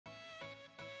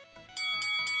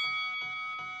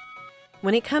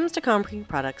When it comes to concrete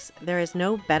products, there is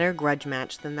no better grudge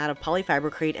match than that of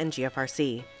PolyFiberCrete and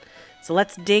GFRC. So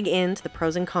let's dig into the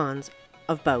pros and cons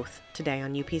of both today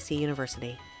on UPC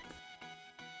University.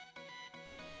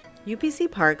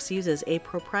 UPC Parks uses a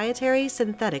proprietary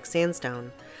synthetic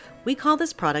sandstone. We call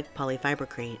this product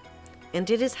PolyFiberCrete, and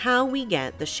it is how we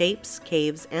get the shapes,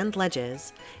 caves, and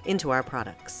ledges into our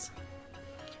products.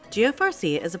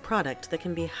 GFRC is a product that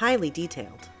can be highly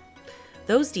detailed.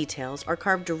 Those details are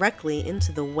carved directly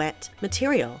into the wet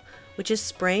material, which is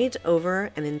sprayed over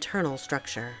an internal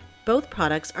structure. Both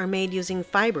products are made using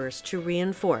fibers to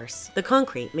reinforce the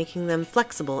concrete, making them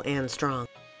flexible and strong.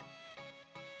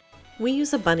 We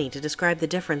use a bunny to describe the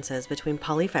differences between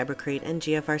PolyFiberCrete and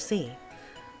GFRC.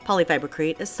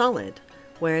 PolyFiberCrete is solid,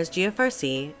 whereas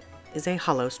GFRC is a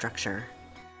hollow structure.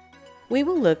 We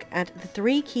will look at the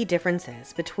three key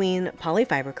differences between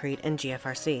PolyFiberCrete and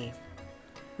GFRC: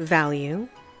 value,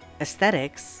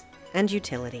 aesthetics, and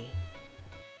utility.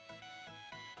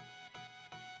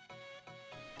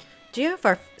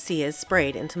 GFRC is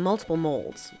sprayed into multiple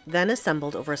molds, then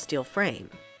assembled over a steel frame.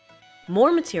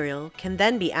 More material can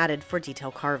then be added for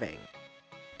detail carving.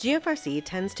 GFRC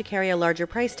tends to carry a larger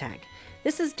price tag.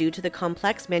 This is due to the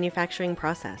complex manufacturing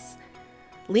process.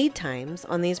 Lead times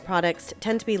on these products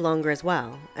tend to be longer as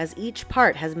well, as each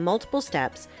part has multiple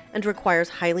steps and requires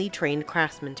highly trained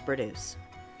craftsmen to produce.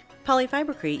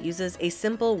 PolyFiberCrete uses a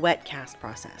simple wet cast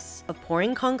process of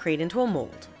pouring concrete into a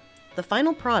mold. The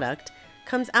final product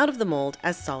comes out of the mold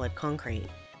as solid concrete.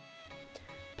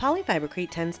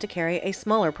 PolyFiberCrete tends to carry a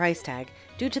smaller price tag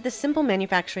due to the simple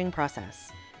manufacturing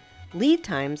process. Lead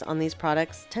times on these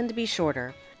products tend to be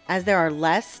shorter, as there are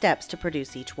less steps to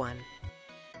produce each one.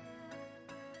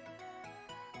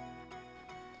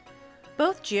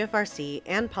 Both GFRC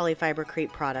and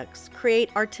PolyFiberCrete products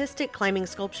create artistic climbing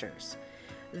sculptures,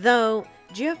 though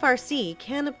GFRC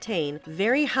can obtain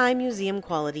very high museum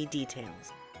quality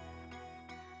details.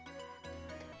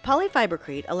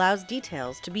 PolyFiberCrete allows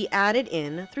details to be added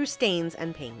in through stains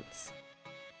and paints.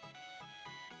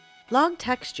 Log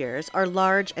textures are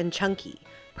large and chunky,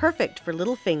 perfect for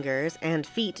little fingers and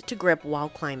feet to grip while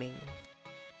climbing.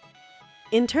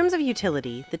 In terms of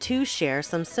utility, the two share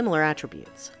some similar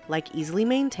attributes, like easily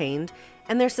maintained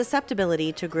and their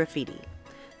susceptibility to graffiti.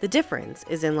 The difference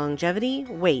is in longevity,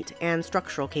 weight, and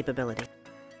structural capability.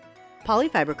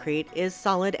 PolyFiberCrete is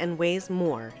solid and weighs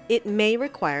more. It may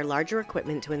require larger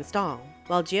equipment to install,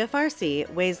 while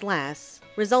GFRC weighs less,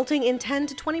 resulting in 10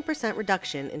 to 20%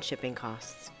 reduction in shipping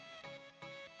costs.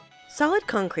 Solid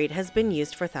concrete has been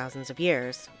used for thousands of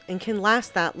years and can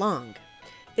last that long.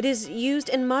 It is used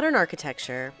in modern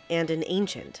architecture and in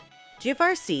ancient.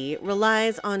 GFRC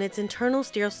relies on its internal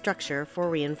steel structure for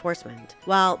reinforcement,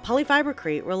 while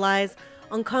PolyFiberCrete relies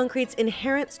on concrete's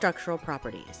inherent structural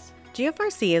properties.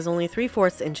 GFRC is only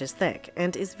 3/4 inches thick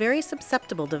and is very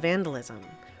susceptible to vandalism.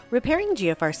 Repairing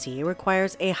GFRC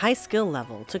requires a high skill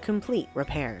level to complete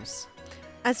repairs.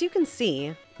 As you can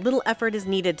see, little effort is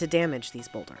needed to damage these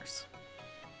boulders.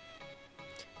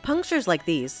 Punctures like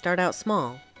these start out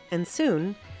small and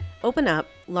soon open up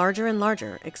larger and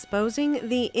larger, exposing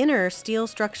the inner steel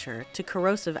structure to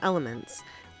corrosive elements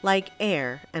like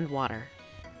air and water.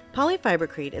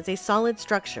 PolyFiberCrete is a solid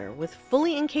structure with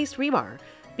fully encased rebar.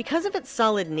 Because of its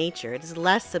solid nature, it is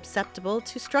less susceptible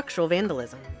to structural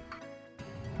vandalism.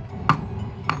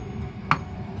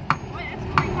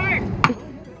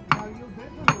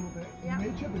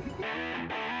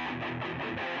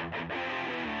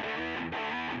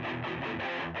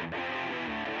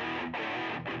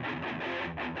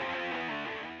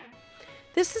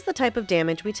 This is the type of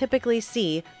damage we typically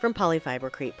see from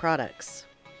PolyFiberCrete products.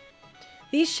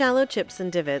 These shallow chips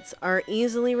and divots are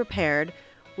easily repaired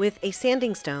with a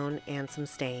sanding stone and some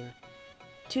stain.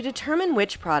 To determine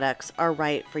which products are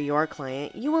right for your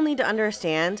client, you will need to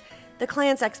understand the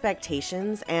client's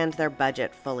expectations and their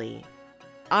budget fully.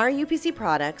 Our UPC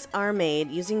products are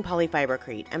made using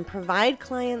PolyFiberCrete and provide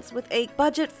clients with a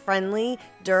budget-friendly,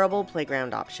 durable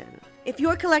playground option. If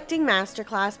you're collecting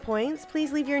masterclass points,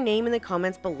 please leave your name in the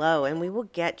comments below and we will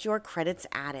get your credits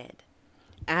added.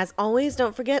 As always,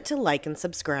 don't forget to like and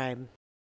subscribe.